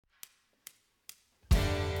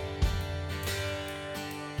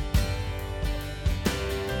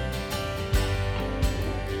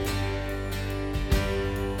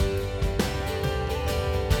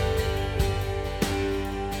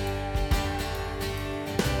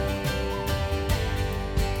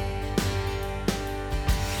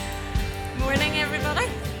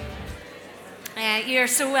You're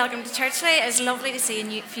so welcome to church today. It's lovely to see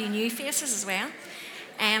a few new faces as well.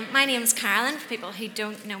 My name's Carolyn, for people who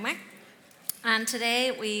don't know me. And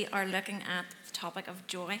today we are looking at the topic of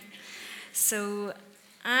joy. So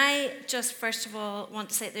I just first of all want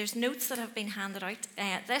to say there's notes that have been handed out.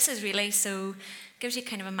 This is really gives you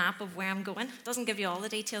kind of a map of where I'm going. It doesn't give you all the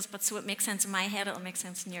details, but so it makes sense in my head, it'll make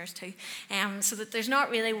sense in yours too. So that there's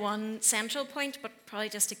not really one central point, but probably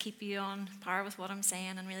just to keep you on par with what I'm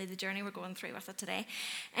saying and really the journey we're going through with it today.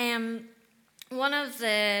 One of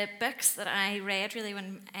the books that I read really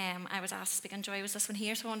when I was asked to speak on joy was this one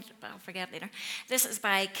here, I'll forget later. This is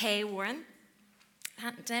by Kay Warren.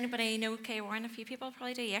 Does anybody know Kay Warren? A few people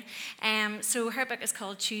probably do, yeah. So her book is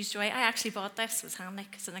called Choose Joy. I actually bought this. It was handy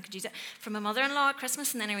because then I could use it from my mother-in-law at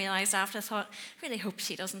Christmas, and then I realised after, I thought, I really hope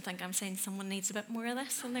she doesn't think I'm saying someone needs a bit more of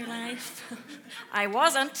this in their life. I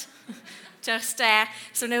wasn't. So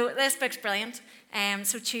no, this book's brilliant.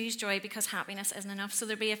 So choose joy because happiness isn't enough. So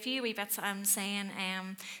there'll be a few wee bits I'm saying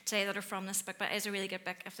today that are from this book, but it is a really good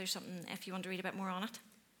book if you want to read a bit more on it.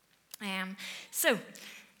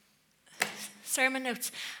 Sermon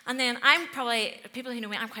notes. And then people who know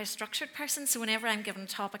me, I'm quite a structured person, so whenever I'm given a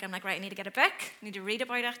topic, I'm like, right, I need to get a book, I need to read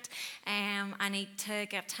about it, I need to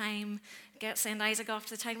send Isaac off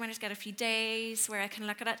to the Tidewinders, get a few days where I can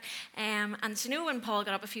look at it. And when Paul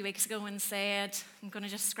got up a few weeks ago and said, I'm going to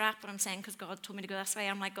just scrap what I'm saying because God told me to go this way,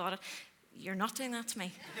 I'm like, God, you're not doing that to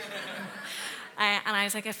me. And I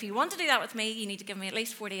was like, if you want to do that with me, you need to give me at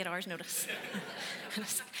least 48 hours notice. And I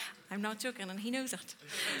was like, I'm not joking, and he knows it.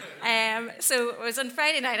 So it was on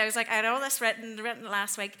Friday night, I was like, I had all this written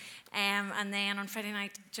last week, and then on Friday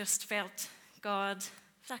night, just felt God,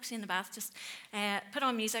 I was actually in the bath, just put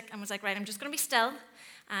on music and was like, right, I'm just going to be still,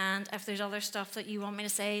 and if there's other stuff that you want me to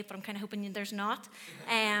say, but I'm kind of hoping there's not,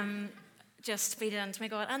 just feed it into me,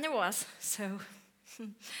 God, and there was, so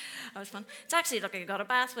that was fun. It's actually like I got a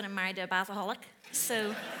bath when I'm married to a bathaholic,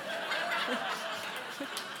 so...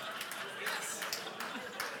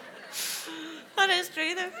 That is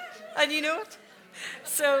true, though, and you know it.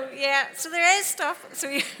 So there is stuff. So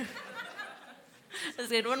it was a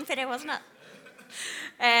good one today, wasn't it?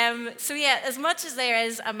 As much as there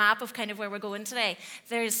is a map of kind of where we're going today,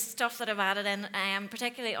 there's stuff that I've added in,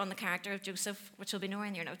 particularly on the character of Joseph, which will be nowhere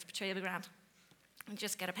in your notes, but sure you'll be grand. And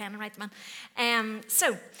just get a pen and write them in.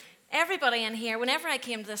 Everybody in here, whenever I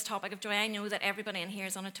came to this topic of joy, I know that everybody in here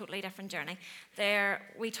is on a totally different journey.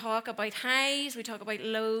 We talk about highs, we talk about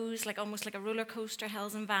lows, like almost like a roller coaster,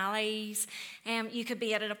 hills and valleys. You could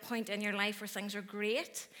be at a point in your life where things are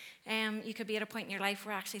great. You could be at a point in your life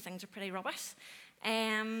where actually things are pretty rubbish.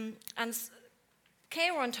 And Kay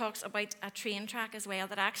Warren talks about a train track as well,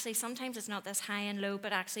 that actually sometimes it's not this high and low,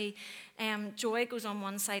 but actually joy goes on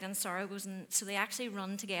one side and sorrow goes on, so they actually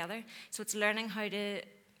run together. So it's learning how to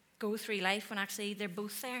go through life when actually they're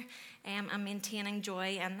both there, and maintaining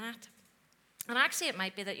joy in that. And actually it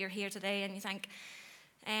might be that you're here today and you think,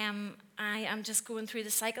 I am just going through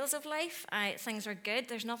the cycles of life. Things are good,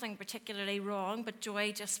 there's nothing particularly wrong, but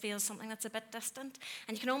joy just feels something that's a bit distant.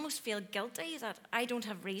 And you can almost feel guilty that I don't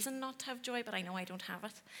have reason not to have joy, but I know I don't have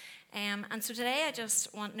it. And so today I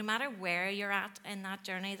just want, no matter where you're at in that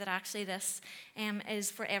journey, that actually this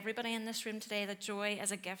is for everybody in this room today, that joy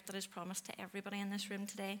is a gift that is promised to everybody in this room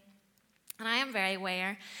today. And I am very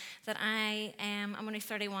aware that I'm only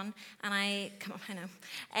 31, and I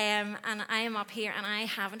am up here, and I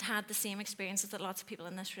haven't had the same experiences that lots of people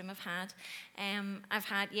in this room have had.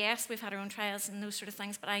 We've had our own trials and those sort of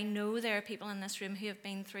things, but I know there are people in this room who have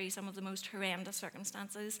been through some of the most horrendous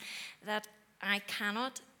circumstances that I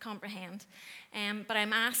cannot comprehend. But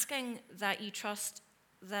I'm asking that you trust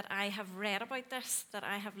that I have read about this, that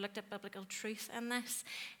I have looked at biblical truth in this,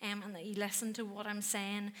 and that you listen to what I'm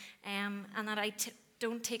saying, and that I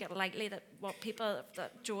don't take it lightly that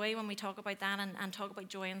joy, when we talk about that and talk about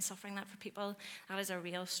joy and suffering, that for people, that is a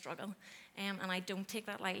real struggle. And I don't take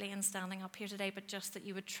that lightly in standing up here today, but just that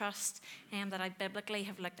you would trust that I biblically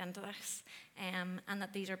have looked into this, and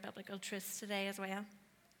that these are biblical truths today as well.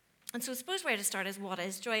 And so I suppose where to start is what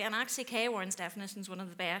is joy? And actually Kay Warren's definition is one of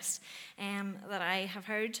the best that I have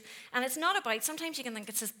heard. And it's not about, sometimes you can think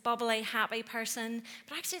it's this bubbly, happy person,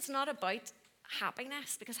 but actually it's not about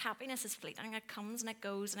happiness, because happiness is fleeting. It comes and it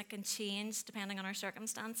goes, and it can change depending on our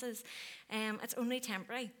circumstances. It's only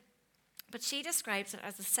temporary. But she describes it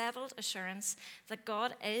as a settled assurance that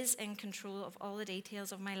God is in control of all the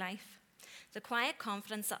details of my life. The quiet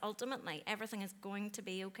confidence that ultimately everything is going to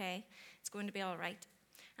be okay. It's going to be all right.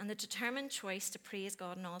 And the determined choice to praise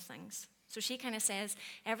God in all things. So she kind of says,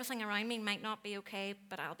 everything around me might not be okay,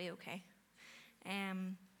 but I'll be okay.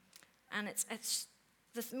 And it's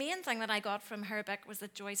the main thing that I got from her book was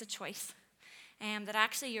that joy's a choice. that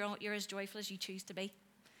actually you're as joyful as you choose to be,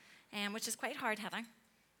 which is quite hard-hitting,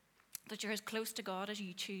 that you're as close to God as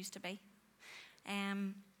you choose to be.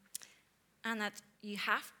 And that you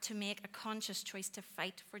have to make a conscious choice to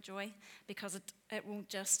fight for joy, because it won't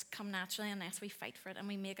just come naturally unless we fight for it and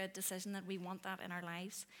we make a decision that we want that in our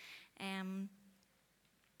lives. And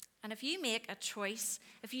if you make a choice,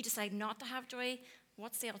 if you decide not to have joy,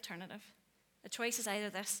 what's the alternative? The choice is either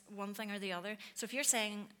this one thing or the other. So if you're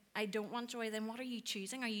saying, I don't want joy, then what are you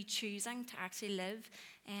choosing? Are you choosing to actually live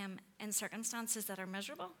in circumstances that are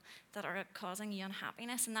miserable, that are causing you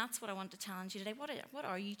unhappiness? And that's what I want to challenge you today. What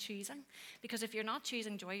are you choosing? Because if you're not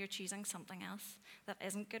choosing joy, you're choosing something else that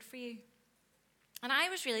isn't good for you. And I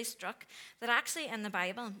was really struck that actually in the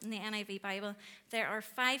Bible, in the NIV Bible, there are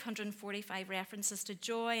 545 references to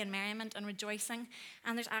joy and merriment and rejoicing,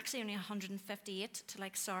 and there's actually only 158 to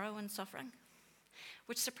like sorrow and suffering,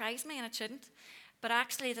 which surprised me, and it shouldn't. But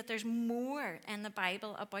actually that there's more in the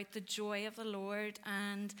Bible about the joy of the Lord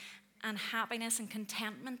and happiness and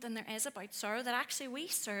contentment than there is about sorrow, that actually we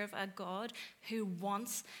serve a God who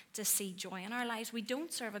wants to see joy in our lives. We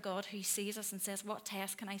don't serve a God who sees us and says, what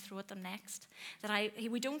test can I throw at them next?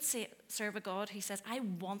 We don't serve a God who says, I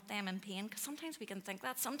want them in pain, because sometimes we can think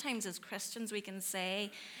that. Sometimes as Christians we can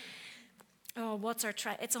say, oh, what's our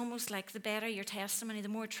trial? It's almost like the better your testimony, the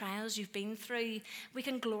more trials you've been through. We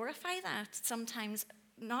can glorify that sometimes,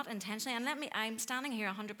 not intentionally. And I'm standing here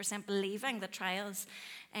 100% believing that trials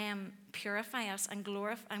purify us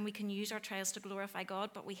and we can use our trials to glorify God.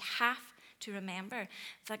 But we have to remember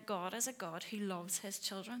that God is a God who loves his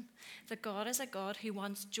children. That God is a God who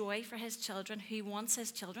wants joy for his children, who wants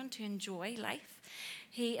his children to enjoy life.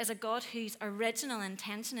 He is a God whose original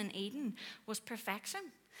intention in Eden was perfection,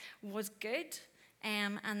 was good,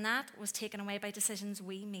 and that was taken away by decisions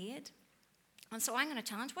we made. And so I'm going to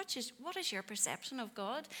challenge, what is your perception of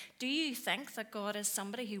God? Do you think that God is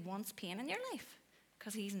somebody who wants pain in your life?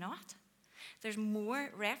 Because he's not. There's more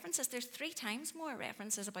references. There's 3 times more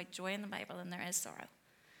references about joy in the Bible than there is sorrow.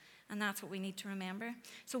 And that's what we need to remember.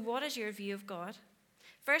 So what is your view of God?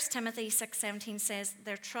 1 Timothy 6:17 says,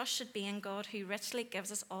 their trust should be in God who richly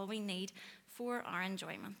gives us all we need for our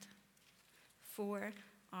enjoyment. For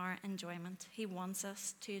our enjoyment. He wants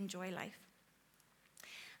us to enjoy life.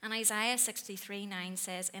 And Isaiah 63:9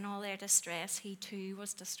 says, in all their distress, he too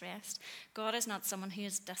was distressed. God is not someone who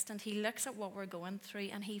is distant. He looks at what we're going through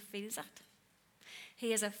and he feels it.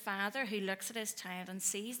 He is a father who looks at his child and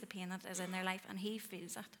sees the pain that is in their life, and he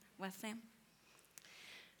feels it with them.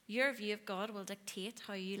 Your view of God will dictate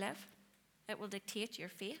how you live. It will dictate your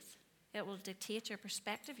faith. It will dictate your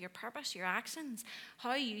perspective, your purpose, your actions.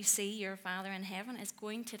 How you see your Father in heaven is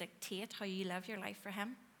going to dictate how you live your life for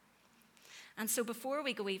him. And so before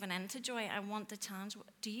we go even into joy, I want to challenge,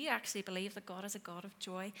 do you actually believe that God is a God of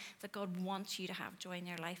joy, that God wants you to have joy in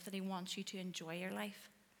your life, that he wants you to enjoy your life?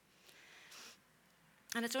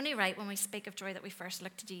 And it's only right when we speak of joy that we first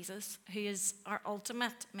look to Jesus, who is our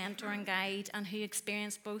ultimate mentor and guide, and who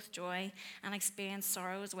experienced both joy and experienced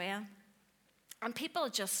sorrow as well. And people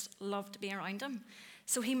just loved to be around him.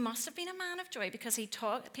 So he must have been a man of joy, because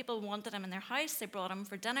people wanted him in their house. They brought him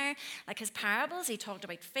for dinner. Like his parables, he talked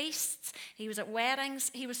about feasts. He was at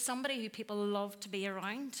weddings. He was somebody who people loved to be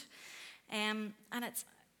around. And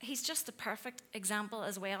he's just the perfect example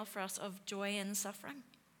as well for us of joy in suffering.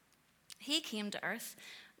 He came to earth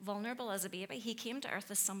vulnerable as a baby. He came to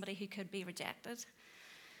earth as somebody who could be rejected.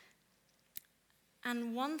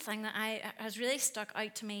 And one thing that has really stuck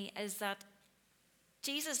out to me is that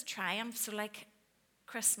Jesus triumphed. So like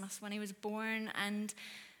Christmas, when he was born, and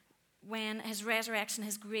when his resurrection,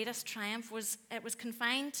 his greatest triumph was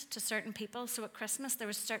confined to certain people. So at Christmas, there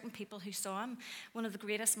were certain people who saw him, one of the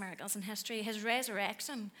greatest miracles in history. His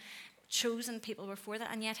resurrection, chosen people were for that,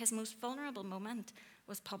 and yet his most vulnerable moment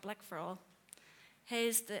was public for all.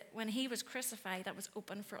 When he was crucified, that was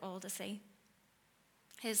open for all to see.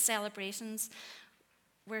 His celebrations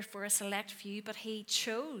were for a select few, but he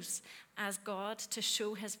chose as God to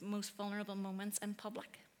show his most vulnerable moments in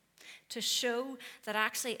public, to show that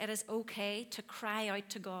actually it is okay to cry out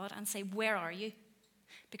to God and say, where are you?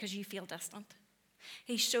 Because you feel distant.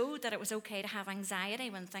 He showed that it was okay to have anxiety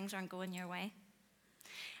when things aren't going your way.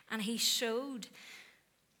 And he showed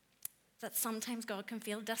that sometimes God can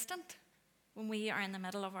feel distant when we are in the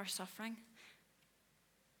middle of our suffering.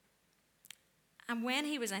 And when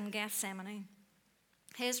he was in Gethsemane,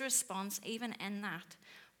 his response, even in that,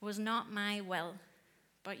 was not my will,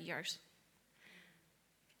 but yours.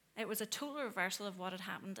 It was a total reversal of what had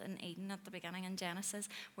happened in Eden at the beginning in Genesis,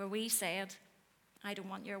 where we said, I don't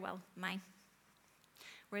want your will, mine.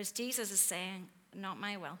 Whereas Jesus is saying, not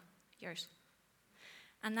my will, yours.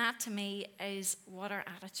 And that to me is what our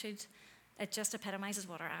attitude, it just epitomizes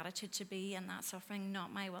what our attitude should be in that suffering.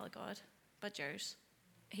 Not my will, God, but yours.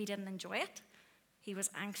 He didn't enjoy it. He was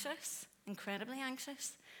anxious, incredibly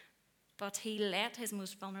anxious, but he let his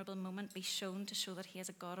most vulnerable moment be shown to show that he is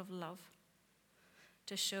a God of love,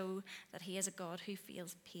 to show that he is a God who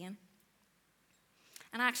feels pain.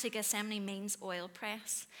 And actually, Gethsemane means oil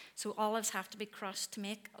press. So olives have to be crushed to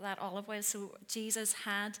make that olive oil. So Jesus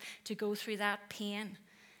had to go through that pain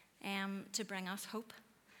to bring us hope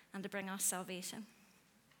and to bring us salvation.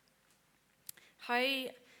 How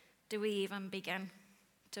do we even begin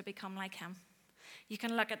to become like him? You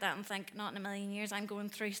can look at that and think, not in a million years, I'm going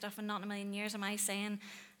through stuff, and not in a million years am I saying,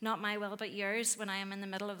 not my will but yours, when I am in the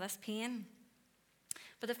middle of this pain.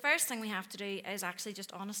 But the first thing we have to do is actually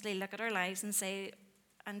just honestly look at our lives and say,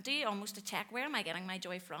 and do almost a check, where am I getting my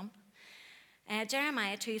joy from?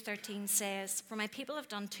 Jeremiah 2:13 says, "For my people have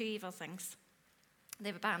done two evil things.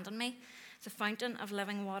 They've abandoned me, the fountain of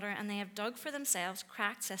living water, and they have dug for themselves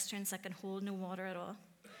cracked cisterns that can hold no water at all."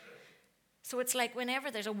 So it's like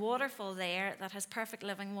whenever there's a waterfall there that has perfect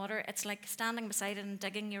living water, it's like standing beside it and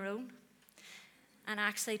digging your own and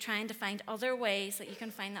actually trying to find other ways that you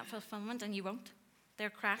can find that fulfillment, and you won't.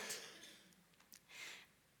 They're cracked.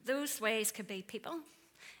 Those ways could be people.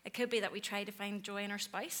 It could be that we try to find joy in our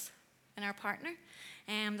spouse, in our partner,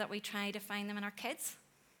 that we try to find them in our kids,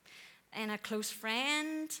 in a close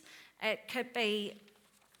friend. It could be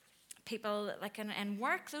people like in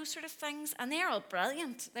work, those sort of things. And they're all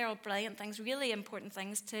brilliant. They're all brilliant things, really important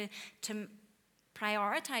things to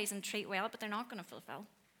prioritize and treat well, but they're not going to fulfill.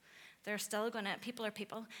 They're still going to, people are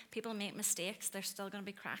people. People make mistakes. There's still going to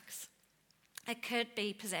be cracks. It could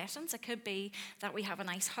be possessions. It could be that we have a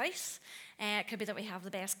nice house. It could be that we have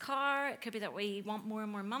the best car. It could be that we want more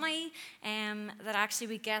and more money. That actually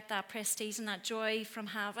we get that prestige and that joy from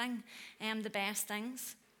having the best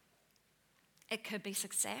things. It could be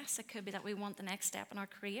success. It could be that we want the next step in our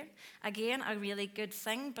career. Again, a really good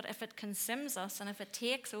thing, but if it consumes us and if it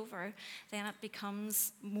takes over, then it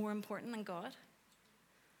becomes more important than God.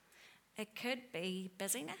 It could be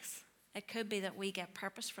busyness. It could be that we get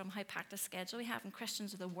purpose from how packed a schedule we have, and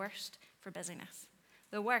Christians are the worst for busyness.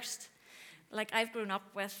 The worst. Like, I've grown up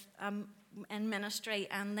with in ministry,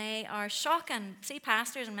 and they are shocking. See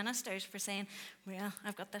pastors and ministers for saying, well,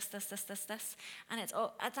 I've got this. And it's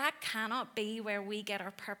that cannot be where we get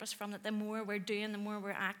our purpose from, that the more we're doing, the more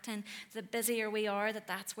we're acting, the busier we are,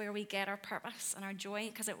 that's where we get our purpose and our joy,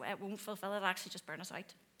 because it won't fulfill it. It'll actually just burn us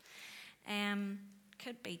out.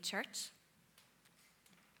 Could be church.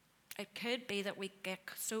 It could be that we get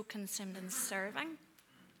so consumed in serving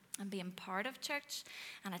and being part of church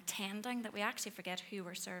and attending that we actually forget who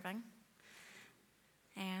we're serving.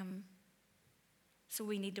 So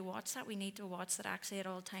we need to watch that. We need to watch that actually at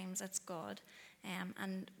all times it's God.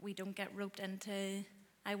 And we don't get roped into,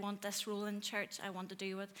 I want this role in church, I want to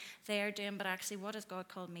do what they're doing, but actually what has God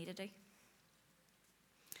called me to do?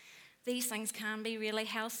 These things can be really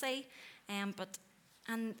healthy, and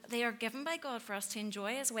they are given by God for us to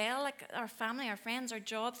enjoy as well. Like our family, our friends, our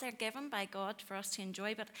jobs, they're given by God for us to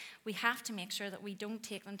enjoy, but we have to make sure that we don't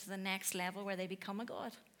take them to the next level where they become a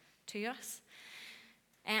God to us.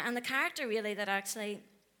 And the character really that actually,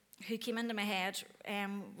 who came into my head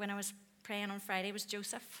when I was praying on Friday was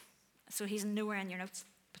Joseph. So he's nowhere in your notes,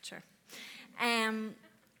 but sure. And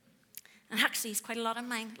actually, he's quite a lot in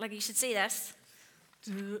mine. Like, you should see this.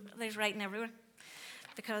 There's writing everywhere.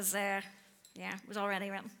 Because, it was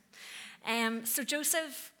already written. So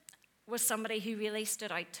Joseph was somebody who really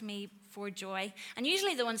stood out to me for joy. And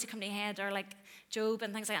usually the ones who come to your head are like Job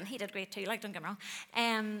and things like that. And he did great too, like, don't get me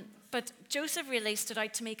wrong. But Joseph really stood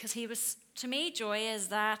out to me because he was, to me, joy is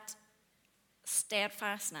that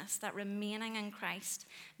steadfastness, that remaining in Christ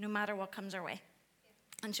no matter what comes our way.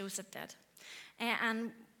 And Joseph did.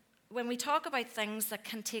 And when we talk about things that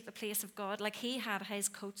can take the place of God, like he had his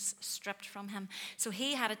coats stripped from him. So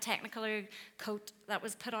he had a technicolor coat that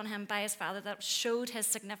was put on him by his father that showed his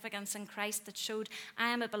significance in Christ, that showed, I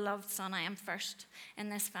am a beloved son, I am first in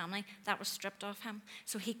this family. That was stripped off him.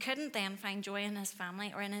 So he couldn't then find joy in his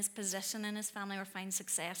family or in his position in his family or find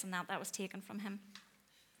success in that. That was taken from him.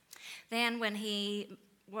 Then when he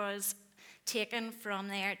was taken from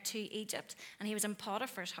there to Egypt and he was in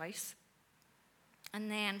Potiphar's house, and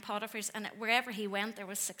then Potiphar's, and wherever he went, there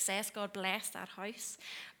was success. God blessed that house.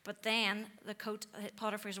 But then the coat,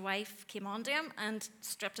 Potiphar's wife came onto him and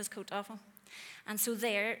stripped his coat off him. And so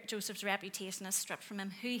there, Joseph's reputation is stripped from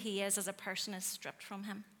him. Who he is as a person is stripped from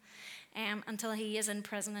him. Until he is in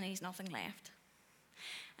prison and he's nothing left.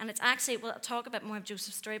 And it's actually, we'll talk a bit more of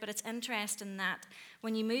Joseph's story, but it's interesting that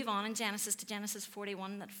when you move on in Genesis to Genesis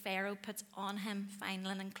 41, that Pharaoh puts on him fine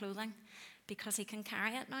linen clothing because he can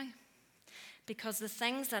carry it now. Because the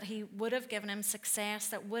things that he would have given him success,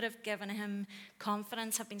 that would have given him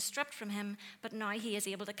confidence, have been stripped from him, but now he is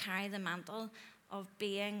able to carry the mantle of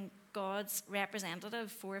being God's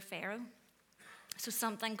representative for Pharaoh. So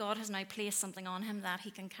God has now placed something on him that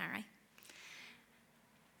he can carry.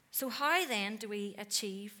 So how then do we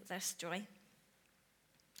achieve this joy?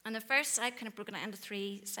 And the first, I've kind of broken it into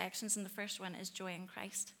 3 sections, and the first one is joy in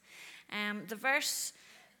Christ. The verse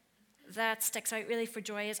that sticks out really for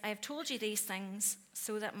joy is, I have told you these things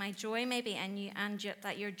so that my joy may be in you and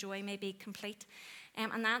that your joy may be complete.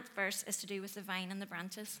 And that verse is to do with the vine and the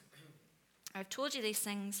branches. I've told you these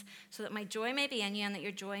things so that my joy may be in you and that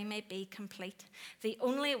your joy may be complete. The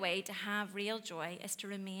only way to have real joy is to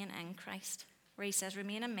remain in Christ, where he says,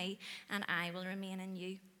 remain in me and I will remain in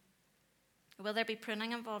you. Will there be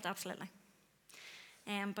pruning involved? Absolutely.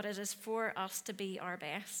 But it is for us to be our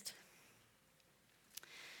best.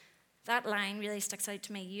 That line really sticks out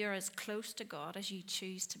to me. You're as close to God as you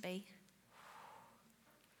choose to be.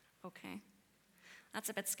 Okay. That's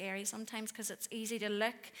a bit scary sometimes because it's easy to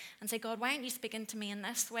look and say, God, why aren't you speaking to me in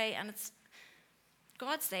this way? And it's,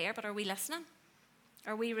 God's there, but are we listening?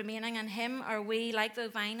 Are we remaining in him? Are we, like the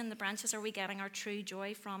vine and the branches, are we getting our true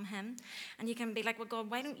joy from him? And you can be like, well, God,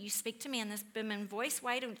 why don't you speak to me in this booming voice?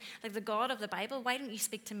 Like the God of the Bible, why don't you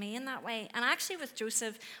speak to me in that way? And actually with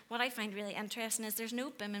Joseph, what I find really interesting is there's no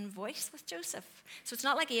booming voice with Joseph. So it's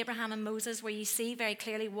not like Abraham and Moses where you see very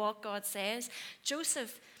clearly what God says.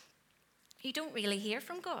 Joseph, you don't really hear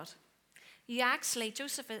from God.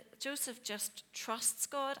 Joseph just trusts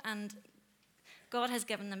God, and God has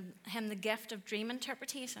given him the gift of dream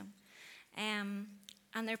interpretation. And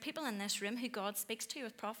there are people in this room who God speaks to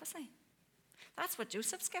with prophecy. That's what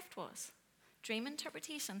Joseph's gift was, dream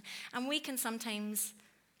interpretation. And we can sometimes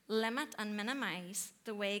limit and minimize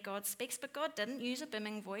the way God speaks, but God didn't use a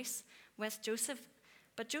booming voice with Joseph.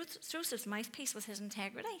 But Joseph's mouthpiece was his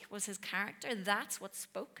integrity, was his character. That's what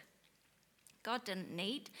spoke. God didn't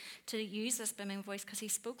need to use this booming voice because he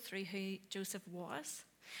spoke through who Joseph was.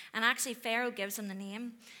 And actually, Pharaoh gives him the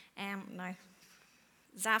name, now,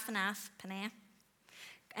 Zaphanath-Paneah,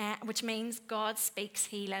 which means God speaks,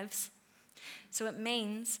 he lives. So it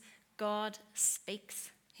means God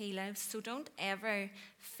speaks, he lives. So don't ever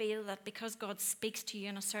feel that because God speaks to you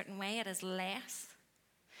in a certain way, it is less.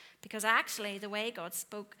 Because actually, the way God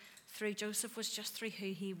spoke through Joseph was just through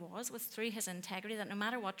who he was through his integrity, that no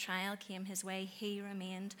matter what trial came his way, he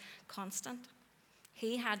remained constant.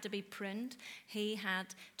 He had to be pruned. He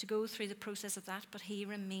had to go through the process of that, but he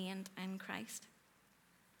remained in Christ.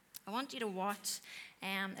 I want you to watch.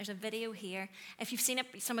 There's a video here. If you've seen it,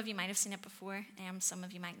 some of you might have seen it before. Some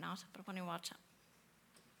of you might not, but I want you to watch it.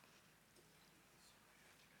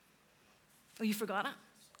 Oh, you forgot it?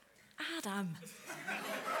 Adam.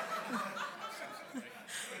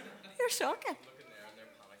 You're shocking.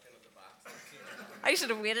 I should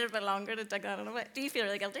have waited a bit longer to dig that in a bit. Do you feel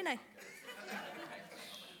really guilty now?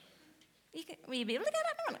 Will you be able to get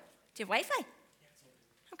it in a minute? Do you have Wi-Fi?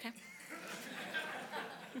 Okay.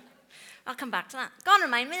 I'll come back to that. Go on,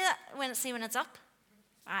 remind me that when it's up.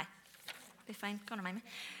 Aye. Be fine. Go on, remind me.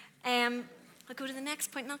 I'll go to the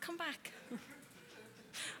next point and I'll come back.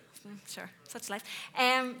 Sure, such life.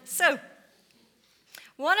 So,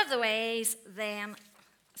 one of the ways then,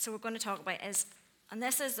 so we're going to talk about is, and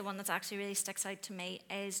this is the one that actually really sticks out to me,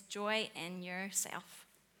 is joy in yourself.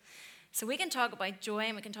 So we can talk about joy,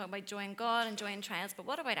 and we can talk about joy in God and joy in trials, but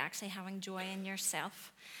what about actually having joy in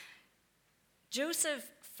yourself?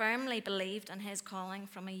 Joseph firmly believed in his calling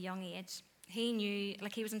from a young age. He knew,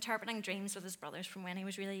 he was interpreting dreams with his brothers from when he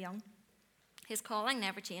was really young. His calling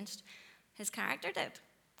never changed. His character did.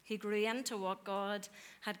 He grew into what God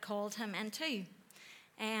had called him into.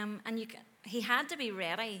 He had to be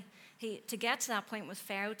ready to get to that point with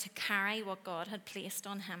Pharaoh to carry what God had placed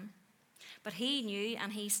on him. But he knew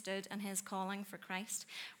and he stood in his calling for Christ.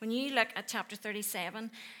 When you look at chapter 37,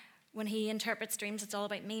 when he interprets dreams, it's all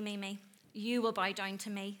about me, me, me. You will bow down to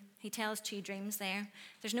me. He tells 2 dreams there.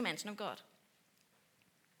 There's no mention of God.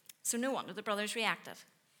 So no wonder the brothers reacted.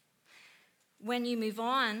 When you move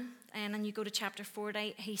on and then you go to chapter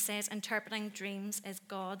 40, he says interpreting dreams is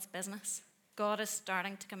God's business. God is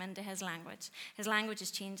starting to come into his language. His language is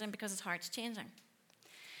changing because his heart's changing.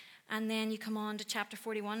 And then you come on to chapter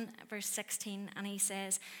 41, verse 16, and he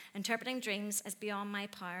says, interpreting dreams is beyond my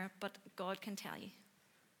power, but God can tell you.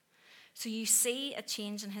 So you see a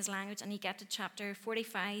change in his language, and you get to chapter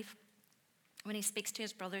 45, when he speaks to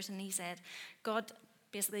his brothers, and he said, God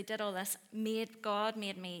basically did all this, God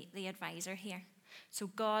made me the advisor here. So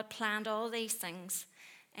God planned all these things.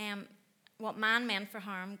 What man meant for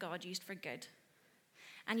harm, God used for good.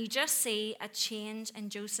 And you just see a change in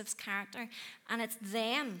Joseph's character. And it's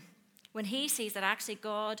then, when he sees that actually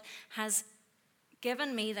God has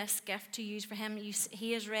given me this gift to use for him,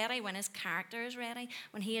 he is ready when his character is ready,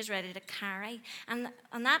 when he is ready to carry. And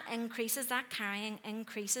that carrying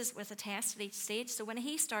increases with a test at each stage. So when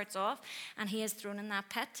he starts off and he is thrown in that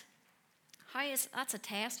pit, that's a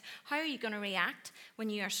test. How are you going to react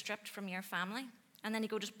when you are stripped from your family? And then he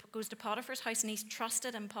goes to Potiphar's house, and he's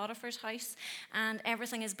trusted in Potiphar's house, and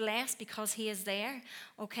everything is blessed because he is there.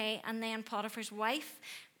 Okay, and then Potiphar's wife,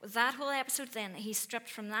 that whole episode, then he's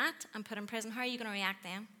stripped from that and put in prison. How are you going to react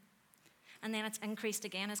then? And then it's increased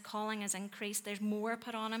again. His calling is increased. There's more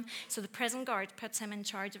put on him. So the prison guard puts him in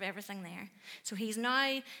charge of everything there. So he's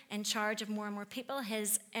now in charge of more and more people.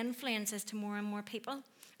 His influence is to more and more people.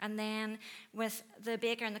 And then with the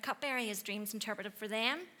baker and the cupbearer, his dreams interpreted for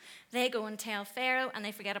them. They go and tell Pharaoh, and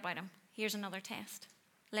they forget about him. Here's another test.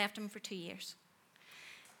 Left him for 2 years.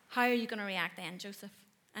 How are you going to react then, Joseph?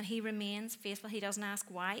 And he remains faithful. He doesn't ask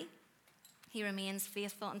why. He remains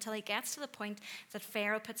faithful until he gets to the point that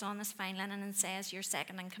Pharaoh puts on this fine linen and says, you're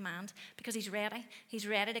second in command, because he's ready. He's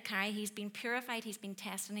ready to carry. He's been purified. He's been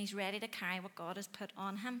tested. And he's ready to carry what God has put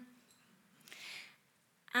on him.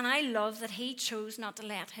 And I love that he chose not to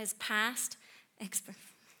let his past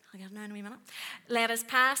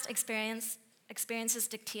experiences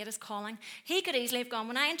dictate his calling. He could easily have gone,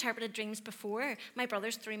 when I interpreted dreams before, my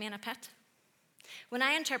brothers threw me in a pit. When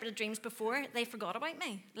I interpreted dreams before, they forgot about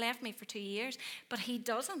me, left me for 2 years. But he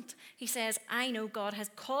doesn't. He says, I know God has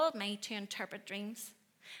called me to interpret dreams,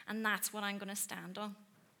 and that's what I'm going to stand on.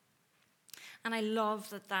 And I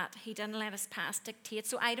love that he didn't let his past dictate.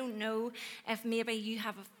 So I don't know if maybe you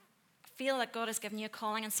feel that God has given you a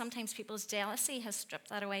calling, and sometimes people's jealousy has stripped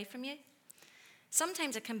that away from you.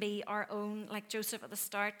 Sometimes it can be our own, like Joseph at the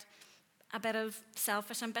start, a bit of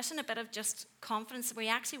selfish ambition, a bit of just confidence where he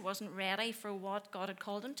actually wasn't ready for what God had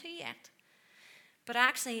called him to yet. But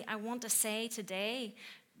actually, I want to say today,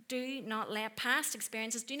 do not let past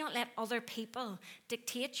experiences, do not let other people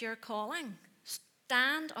dictate your calling.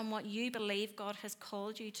 Stand on what you believe God has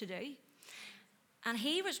called you to do. And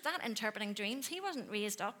he was that interpreting dreams. He wasn't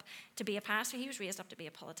raised up to be a pastor. He was raised up to be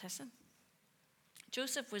a politician.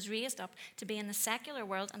 Joseph was raised up to be in the secular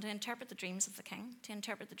world and to interpret the dreams of the king, to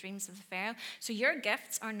interpret the dreams of the Pharaoh. So your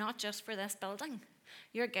gifts are not just for this building.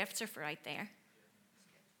 Your gifts are for out there.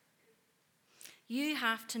 You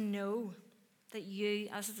have to know that you,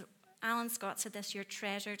 as Alan Scott said this, you're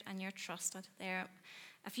treasured and you're trusted.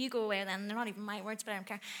 If you go away, then they're not even my words, but I don't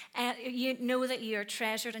care. You know that you're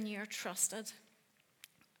treasured and you're trusted.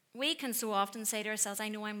 We can so often say to ourselves, I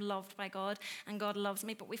know I'm loved by God and God loves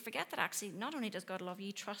me, but we forget that actually not only does God love you,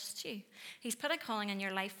 he trusts you. He's put a calling in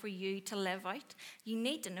your life for you to live out. You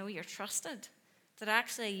need to know you're trusted, that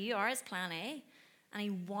actually you are his plan A, and he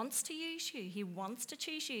wants to use you. He wants to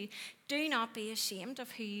choose you. Do not be ashamed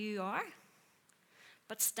of who you are,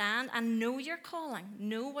 but stand and know your calling.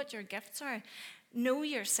 Know what your gifts are. Know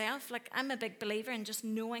yourself. Like, I'm a big believer in just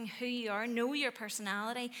knowing who you are. Know your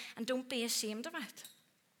personality, and don't be ashamed of it.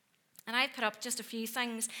 And I've put up just a few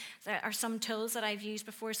things that are some tools that I've used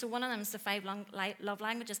before. So one of them is the 5 love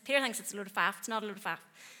languages. Peter thinks it's a load of faff. It's not a load of faff.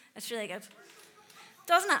 It's really good.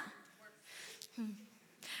 Doesn't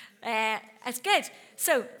it? It's good.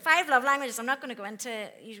 So 5 love languages. I'm not going to go into,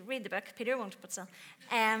 you read the book. Peter won't, but still.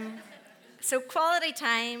 So quality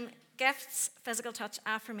time, gifts, physical touch,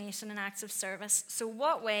 affirmation, and acts of service. So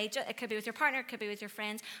what way, it could be with your partner, it could be with your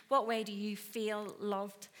friends, what way do you feel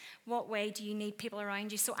loved? What way do you need people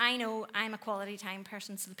around you? So I know I'm a quality time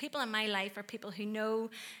person, so the people in my life are people who know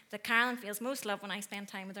that Carolyn feels most loved when I spend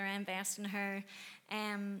time with her, I invest in her,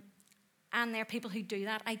 and they're people who do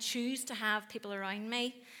that. I choose to have people around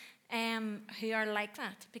me who are like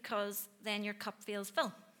that, because then your cup feels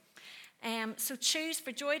full. So choose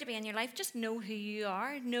for joy to be in your life. Just know who you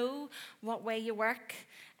are. Know what way you work.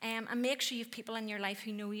 And make sure you have people in your life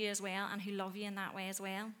who know you as well and who love you in that way as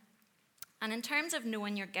well. And in terms of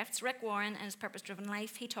knowing your gifts, Rick Warren in his Purpose-Driven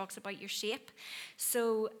Life, he talks about your shape.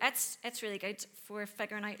 So it's really good for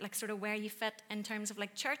figuring out like sort of where you fit in terms of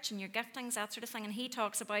like church and your giftings, that sort of thing. And he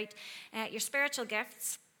talks about your spiritual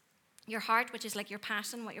gifts, your heart, which is like your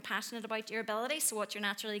passion, what you're passionate about, your ability, so what you're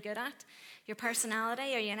naturally good at, your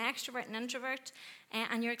personality, are you an extrovert, an introvert,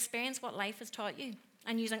 and your experience, what life has taught you,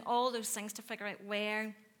 and using all those things to figure out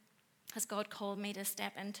where has God called me to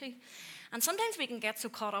step into. And sometimes we can get so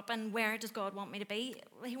caught up in where does God want me to be.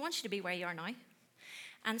 Well, he wants you to be where you are now.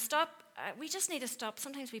 And stop, we just need to stop.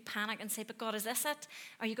 Sometimes we panic and say, but God, is this it?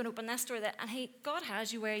 Are you going to open this door? And God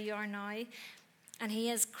has you where you are now. And he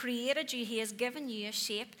has created you. He has given you a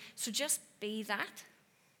shape. So just be that.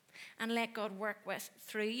 And let God work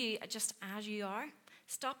through you just as you are.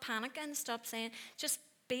 Stop panicking. Stop saying, just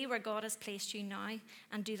be where God has placed you now.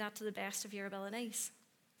 And do that to the best of your abilities.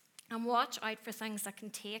 And watch out for things that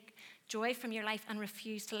can take joy from your life and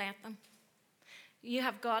refuse to let them. We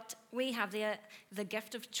have the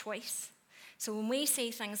gift of choice. So when we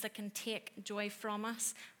see things that can take joy from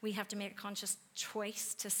us, we have to make a conscious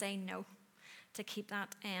choice to say no, to keep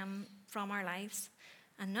that from our lives.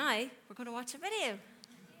 And now we're going to watch a video.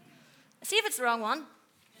 See if it's the wrong one.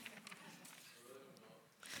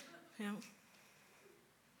 Yeah.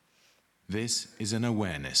 This is an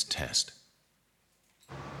awareness test.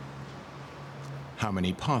 How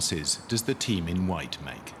many passes does the team in white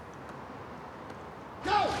make?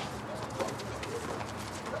 Go!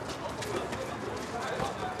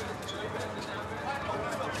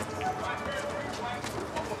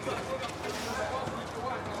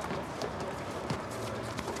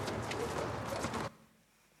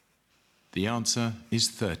 The answer is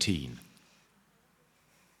 13.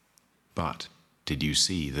 But did you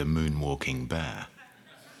see the moonwalking bear?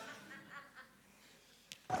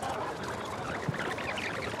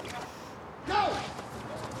 Go!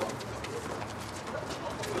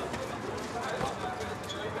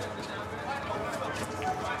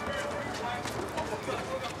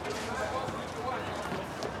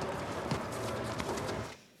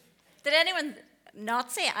 Did anyone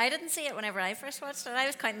not see it? I didn't see it whenever I first watched it. I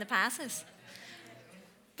was counting the passes.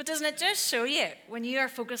 But doesn't it just show you when you are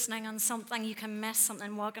focusing on something, you can miss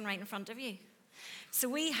something walking right in front of you? So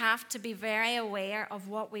we have to be very aware of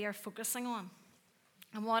what we are focusing on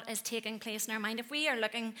and what is taking place in our mind. If we are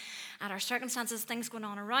looking at our circumstances, things going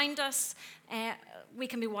on around us, we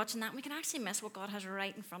can be watching that and we can actually miss what God has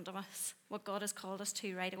right in front of us, what God has called us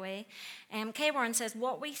to right away. Kay Warren says,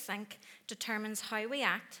 what we think determines how we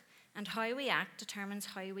act, and how we act determines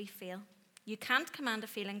how we feel. You can't command a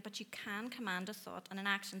feeling, but you can command a thought and an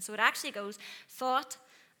action. So it actually goes thought,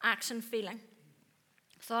 action, feeling.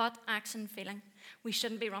 Thought, action, feeling. We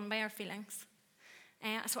shouldn't be run by our feelings.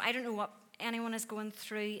 So I don't know what anyone is going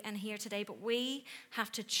through in here today, but we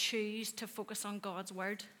have to choose to focus on God's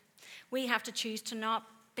word. We have to choose to not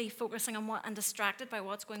be focusing on and distracted by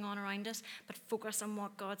what's going on around us, but focus on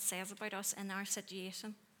what God says about us in our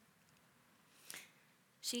situation.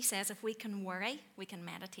 She says if we can worry, we can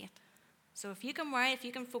meditate. So if you can worry, if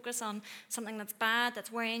you can focus on something that's bad,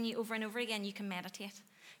 that's worrying you over and over again, you can meditate.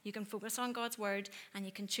 You can focus on God's word and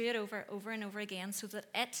you can chew it over and over again so that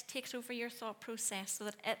it takes over your thought process, so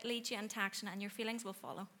that it leads you into action and your feelings will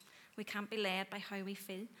follow. We can't be led by how we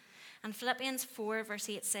feel. And Philippians 4 verse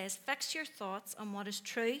 8 says, fix your thoughts on what is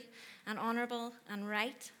true and honourable and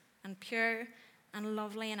right and pure and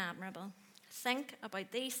lovely and admirable. Think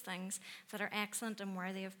about these things that are excellent and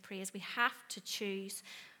worthy of praise. We have to choose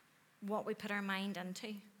what we put our mind into.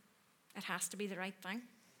 It has to be the right thing.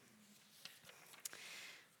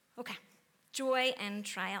 Okay, joy in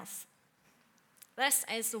trials. This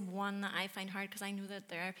is the one that I find hard because I know that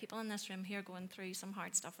there are people in this room who are going through some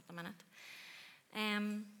hard stuff at the minute.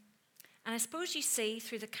 And I suppose you see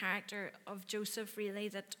through the character of Joseph really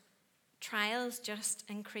that trials just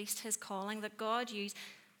increased his calling, that God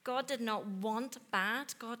did not want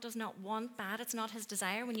bad. God does not want bad. It's not his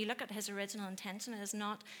desire. When you look at his original intention, it is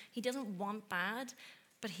not, he doesn't want bad,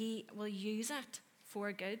 but he will use it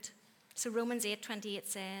for good. So Romans 8:28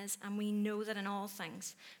 says, and we know that in all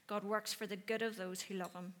things, God works for the good of those who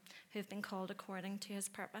love him, who have been called according to his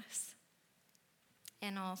purpose.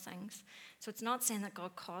 In all things. So it's not saying that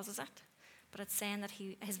God causes it, but it's saying that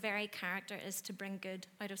his very character is to bring good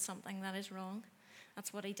out of something that is wrong.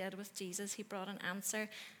 That's what he did with Jesus. He brought an answer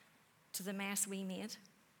to the mess we made.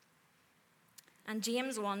 And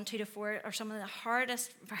James 1:2-4 are some of the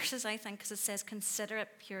hardest verses, I think, because it says, consider it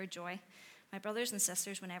pure joy, my brothers and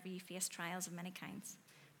sisters, whenever you face trials of many kinds,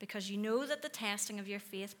 because you know that the testing of your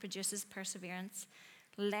faith produces perseverance.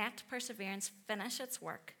 Let perseverance finish its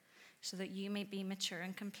work, so that you may be mature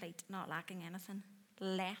and complete, not lacking anything.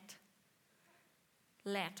 Let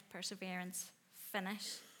perseverance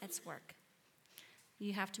finish its work.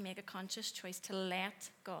 You have to make a conscious choice to let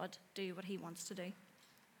God do what he wants to do.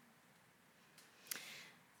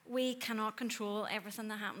 We cannot control everything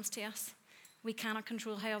that happens to us. We cannot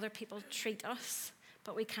control how other people treat us,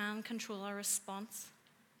 but we can control our response.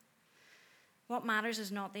 What matters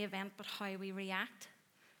is not the event, but how we react,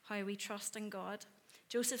 how we trust in God.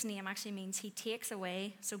 Joseph's name actually means he takes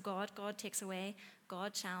away, so God takes away,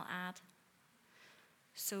 God shall add.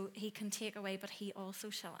 So he can take away, but he also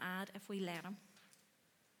shall add if we let him.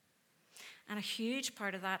 And a huge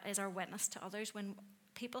part of that is our witness to others. When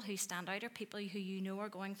people who stand out are people who you know are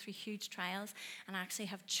going through huge trials and actually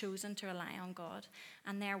have chosen to rely on God.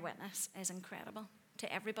 And their witness is incredible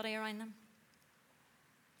to everybody around them.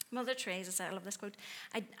 Mother Teresa said, I love this quote,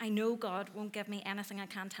 I know God won't give me anything I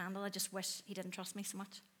can't handle. I just wish he didn't trust me so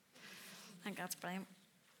much. I think that's brilliant.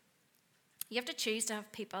 You have to choose to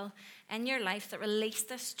have people in your life that release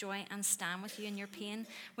this joy and stand with you in your pain.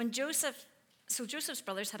 When Joseph's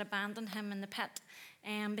brothers had abandoned him in the pit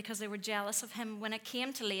because they were jealous of him. When it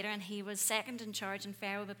came to later and he was second in charge and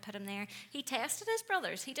Pharaoh would put him there, he tested his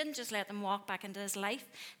brothers. He didn't just let them walk back into his life.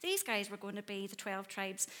 These guys were going to be the 12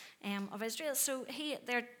 tribes of Israel. So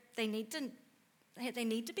they need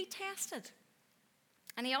to be tested.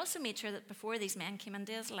 And he also made sure that before these men came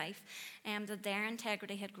into his life, that their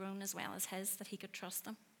integrity had grown as well as his, that he could trust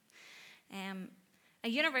them. A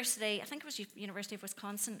university, I think it was University of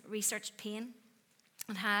Wisconsin, researched pain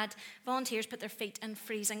and had volunteers put their feet in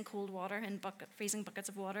freezing cold water, in freezing buckets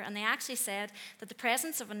of water, and they actually said that the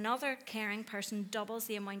presence of another caring person doubles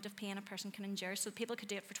the amount of pain a person can endure, so people could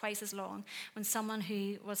do it for twice as long when someone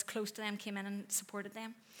who was close to them came in and supported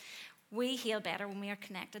them. We heal better when we are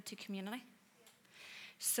connected to community.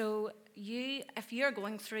 So if you're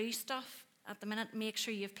going through stuff at the minute, make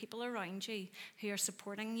sure you have people around you who are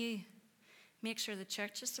supporting you. Make sure the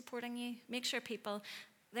church is supporting you. Make sure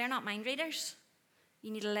they're not mind readers.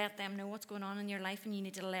 You need to let them know what's going on in your life, and you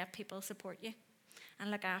need to let people support you and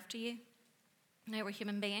look after you. Now, we're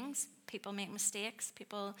human beings. People make mistakes.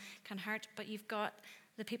 People can hurt. But you've got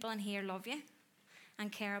the people in here love you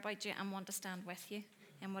and care about you and want to stand with you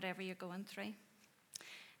in whatever you're going through.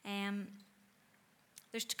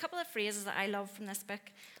 There's a couple of phrases that I love from this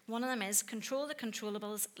book. One of them is, control the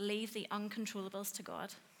controllables, leave the uncontrollables to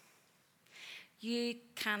God. You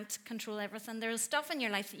can't control everything. There's stuff in your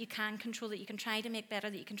life that you can control, that you can try to make better,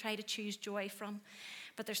 that you can try to choose joy from,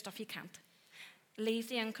 but there's stuff you can't. Leave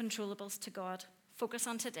the uncontrollables to God. Focus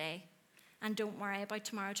on today, and don't worry about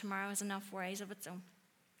tomorrow. Tomorrow has enough worries of its own.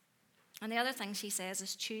 And the other thing she says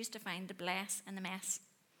is, choose to find the bless in the mess.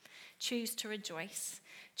 Choose to rejoice.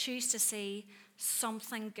 Choose to see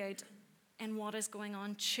something good in what is going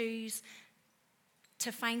on. Choose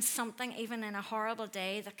to find something, even in a horrible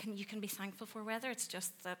day, that you can be thankful for, whether it's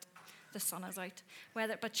just that the sun is out.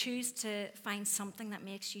 But choose to find something that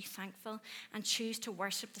makes you thankful, and choose to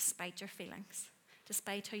worship despite your feelings,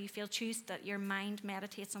 despite how you feel. Choose that your mind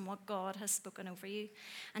meditates on what God has spoken over you.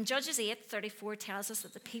 And Judges 8:34 tells us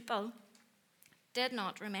that the people did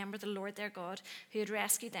not remember the Lord their God, who had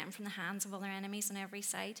rescued them from the hands of all their enemies on every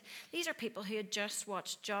side. These are people who had just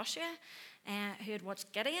watched Joshua, who had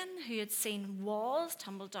watched Gideon, who had seen walls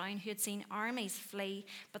tumble down, who had seen armies flee,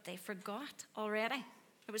 but they forgot already.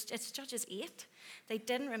 It's Judges 8. They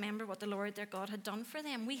didn't remember what the Lord their God had done for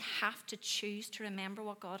them. We have to choose to remember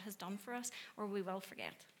what God has done for us, or we will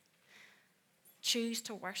forget. Choose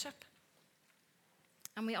to worship.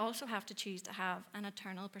 And we also have to choose to have an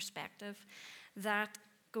eternal perspective that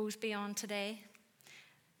goes beyond today.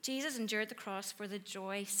 Jesus endured the cross for the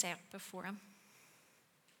joy set before him.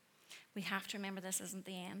 We have to remember this isn't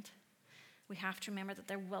the end. We have to remember that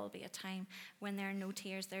there will be a time when there are no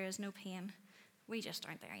tears, there is no pain. We just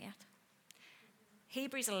aren't there yet.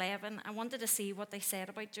 Hebrews 11, I wanted to see what they said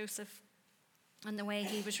about Joseph and the way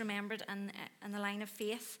he was remembered in the line of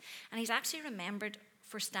faith. And he's actually remembered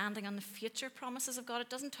for standing on the future promises of God. It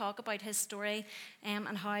doesn't talk about his story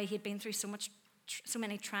and how he'd been through so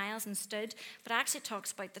many trials and stood, but actually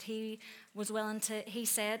talks about that he was willing to, he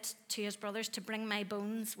said to his brothers, to bring my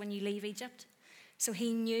bones when you leave Egypt. So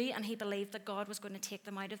he knew and he believed that God was going to take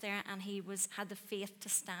them out of there, and he had the faith to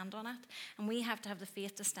stand on it. And we have to have the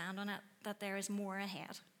faith to stand on it, that there is more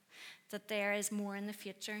ahead, that there is more in the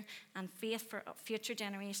future, and faith for future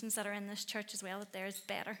generations that are in this church as well, that there is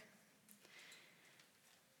better.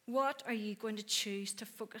 What are you going to choose to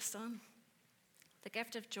focus on? The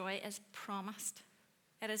gift of joy is promised.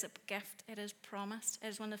 It is a gift. It is promised. It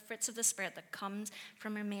is one of the fruits of the Spirit that comes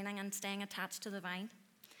from remaining and staying attached to the vine.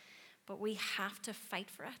 But we have to fight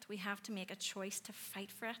for it. We have to make a choice to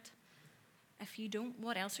fight for it. If you don't,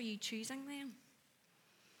 what else are you choosing then?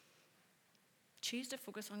 Choose to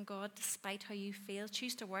focus on God despite how you feel.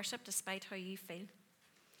 Choose to worship despite how you feel.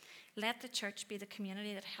 Let the church be the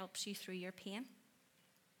community that helps you through your pain.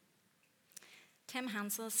 Tim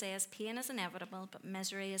Hansel says, pain is inevitable, but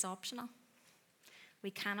misery is optional.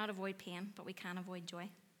 We cannot avoid pain, but we can avoid joy.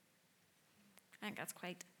 I think that's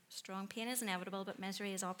quite strong. Pain is inevitable, but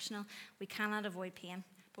misery is optional. We cannot avoid pain,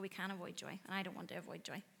 but we can avoid joy. And I don't want to avoid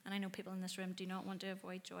joy. And I know people in this room do not want to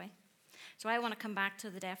avoid joy. So I want to come back to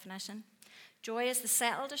the definition. Joy is the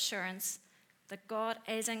settled assurance that God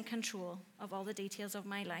is in control of all the details of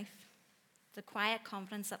my life. The quiet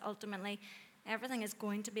confidence that ultimately everything is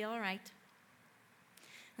going to be all right.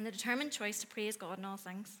 And the determined choice to praise God in all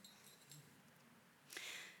things.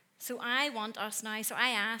 So I want us now, so I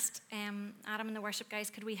asked Adam and the worship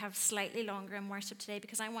guys, could we have slightly longer in worship today?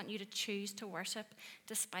 Because I want you to choose to worship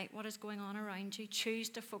despite what is going on around you. Choose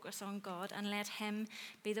to focus on God and let him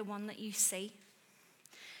be the one that you see.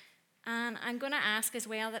 And I'm going to ask as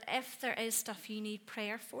well that if there is stuff you need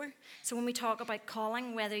prayer for, so when we talk about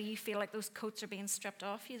calling, whether you feel like those coats are being stripped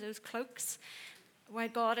off you, those cloaks, where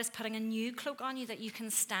God is putting a new cloak on you that you can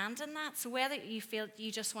stand in that. So whether you feel you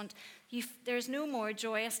just want, there's no more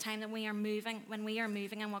joyous time than when we are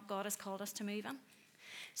moving in what God has called us to move in.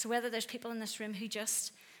 So whether there's people in this room who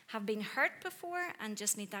just have been hurt before and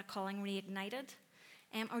just need that calling reignited,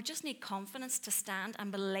 or just need confidence to stand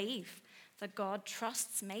and believe that God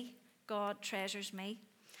trusts me, God treasures me.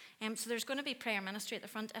 So there's going to be prayer ministry at the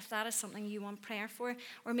front if that is something you want prayer for.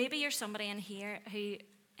 Or maybe you're somebody in here who,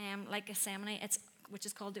 like Gethsemane, which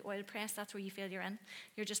is called the oil press, that's where you feel you're in.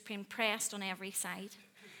 You're just being pressed on every side.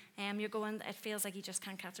 You're going, it feels like you just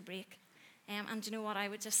can't catch a break. And you know what I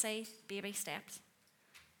would just say? Baby steps.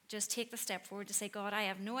 Just take the step forward to say, God, I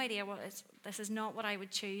have no idea this is not what I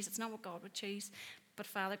would choose. It's not what God would choose. But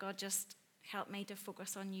Father God, just help me to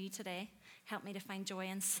focus on you today. Help me to find joy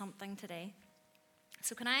in something today.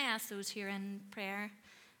 So can I ask those who are in prayer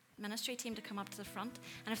ministry team to come up to the front?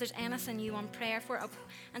 And if there's anything you want prayer for,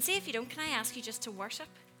 and see if you don't, can I ask you just to worship,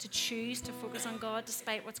 to choose to focus on God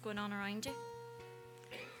despite what's going on around you?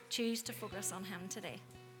 Choose to focus on him today.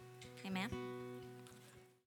 Amen.